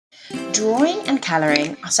Drawing and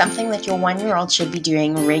colouring are something that your 1-year-old should be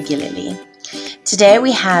doing regularly. Today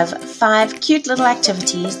we have 5 cute little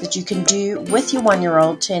activities that you can do with your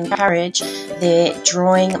 1-year-old to encourage their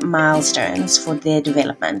drawing milestones for their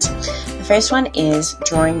development. The first one is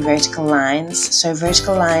drawing vertical lines. So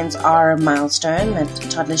vertical lines are a milestone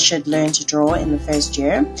that toddlers should learn to draw in the first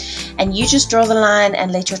year. And you just draw the line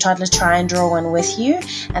and let your toddler try and draw one with you,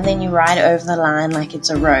 and then you ride over the line like it's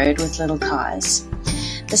a road with little cars.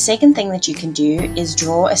 The second thing that you can do is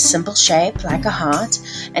draw a simple shape like a heart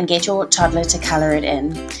and get your toddler to color it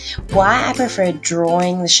in. Why I prefer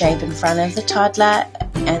drawing the shape in front of the toddler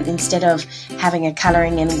and instead of having a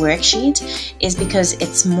coloring in worksheet is because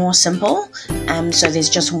it's more simple. So there's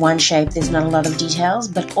just one shape, there's not a lot of details,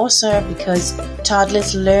 but also because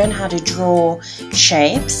toddlers learn how to draw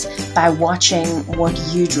shapes by watching what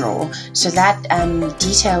you draw. So that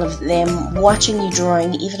detail of them watching you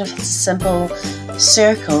drawing, even if it's a simple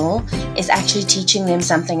circle, is actually teaching them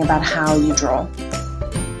something about how you draw.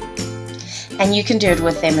 And you can do it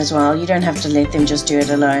with them as well. You don't have to let them just do it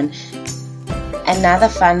alone. Another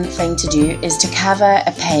fun thing to do is to cover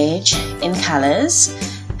a page in colors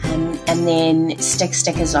and then stick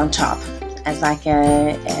stickers on top as like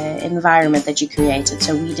a environment that you created.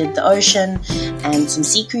 So we did the ocean and some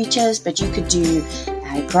sea creatures, but you could do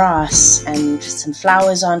grass and some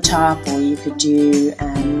flowers on top, or you could do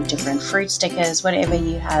different fruit stickers, whatever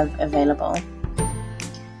you have available.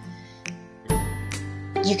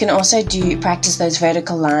 You can also practice those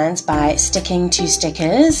vertical lines by sticking 2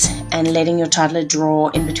 stickers and letting your toddler draw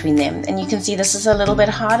in between them. And you can see this is a little bit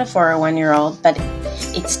harder for a 1-year-old, but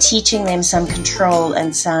it's teaching them some control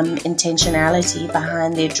and some intentionality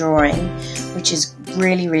behind their drawing, which is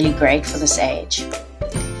really, really great for this age.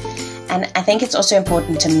 And I think it's also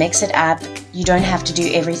important to mix it up. You don't have to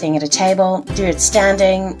do everything at a table. Do it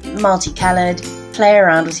standing, multicolored, play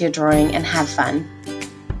around with your drawing and have fun.